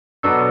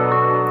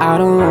I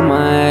don't want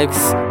my ex.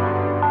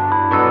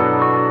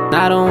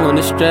 I don't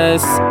wanna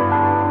stress.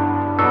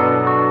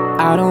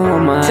 I don't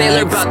want my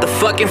Taylor ex. about the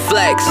fucking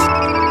flex.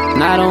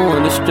 I don't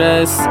wanna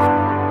stress.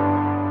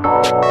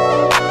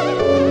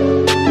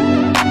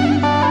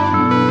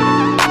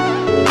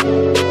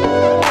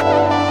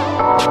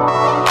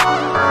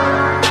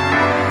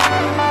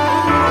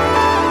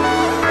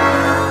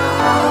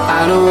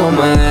 I don't want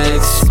my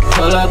ex.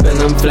 Pull up and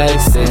I'm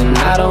flexing.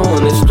 I don't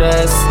wanna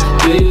stress.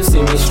 Do you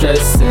see me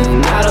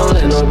stressing? I don't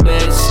let no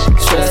bitch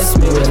stress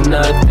me with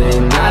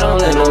nothing. I don't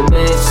let no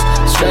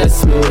bitch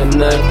stress me with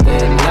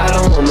nothing. I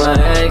don't want my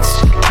ex.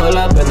 Pull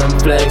up and I'm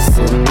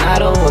flexing. I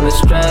don't wanna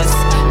stress.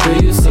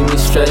 Do you see me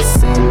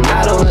stressing?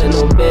 I don't let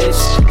no bitch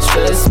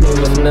stress me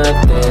with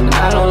nothing.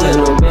 I don't let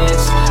no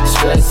bitch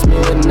stress me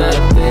with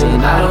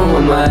nothing. I don't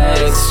want my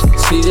ex.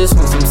 She just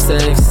wants some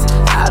sex.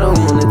 I don't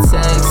wanna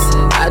text.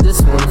 I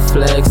just wanna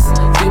flex.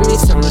 Give me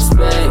some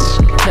respect.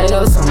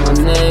 Chaos on my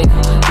neck.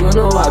 You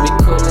know I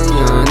be coolin',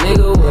 young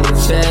nigga with a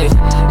check.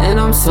 And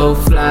I'm so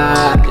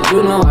fly.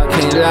 You know I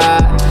can't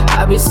lie.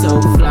 I be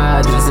so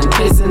fly just in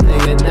case a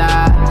nigga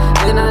die.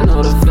 And I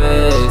know the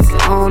feds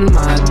on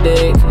my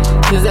dick,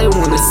 cause they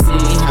wanna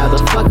see how the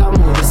fuck I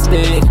move the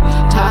stick.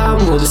 How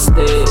I move the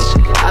stick.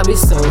 I be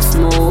so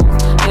smooth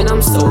and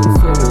I'm so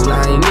cool.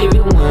 I ain't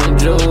even wearing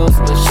jewels,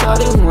 but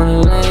shawty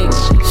wanna link.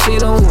 She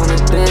don't wanna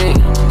think.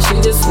 She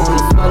just wanna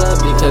pull up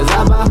because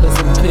I bought her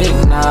some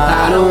pink.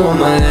 Nah, I don't want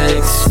my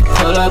ex.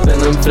 Pull up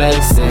and I'm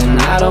flexing.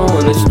 I don't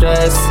wanna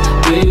stress.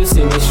 Do you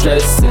see me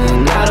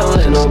stressing? I don't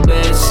let no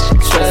bitch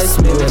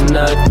stress me with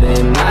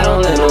nothing. I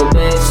don't let no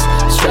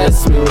bitch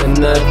stress me with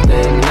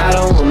nothing. I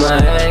don't want my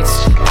ex.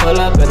 Pull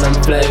up and I'm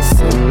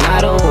flexing.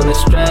 I don't wanna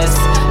stress.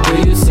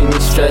 Do you see me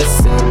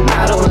stressing?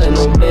 I don't let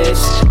no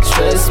bitch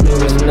stress me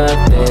with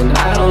nothing.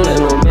 I don't let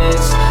no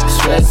bitch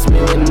stress me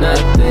with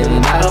nothing.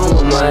 I don't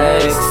want my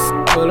ex.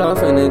 Pull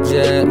off in a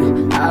jet.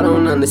 I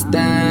don't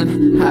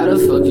understand how the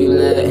fuck you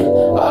let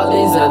all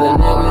these other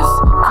niggas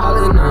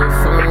calling on your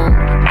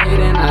phone,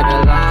 hating like a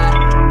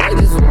lie.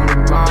 They just wanna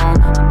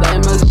bone. They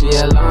must be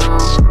alone.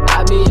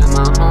 I be at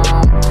my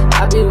home.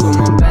 I be with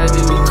my baby.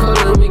 We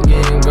coolin', we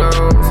getting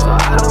grown. So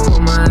I don't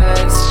want my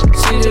ex.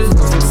 She just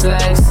wants some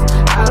sex.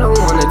 I don't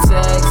wanna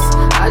text.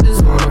 I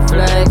just wanna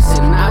flex.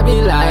 And I be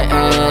like,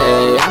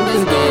 hey, I'm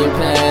just getting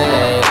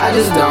paid. I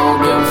just don't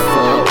give a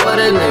fuck what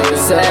a nigga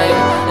say.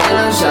 And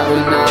I'm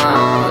shopping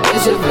now.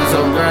 This shit feels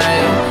so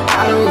great.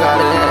 I don't got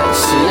an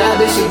ex. She out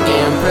this shit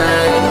getting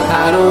paid.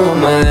 I don't want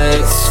my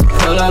ex.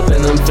 Pull up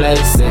and I'm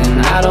flexing.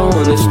 I don't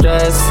wanna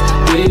stress.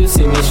 Do you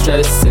see me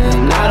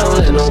stressing? I don't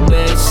let no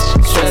bitch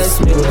stress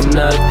me with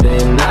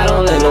nothing. I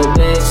don't let no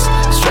bitch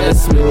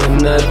stress me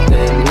with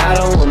nothing. I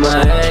don't want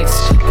my ex.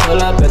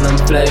 Pull up and I'm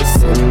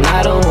flexing.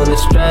 I don't wanna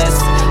stress.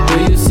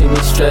 Do you see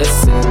me stressing?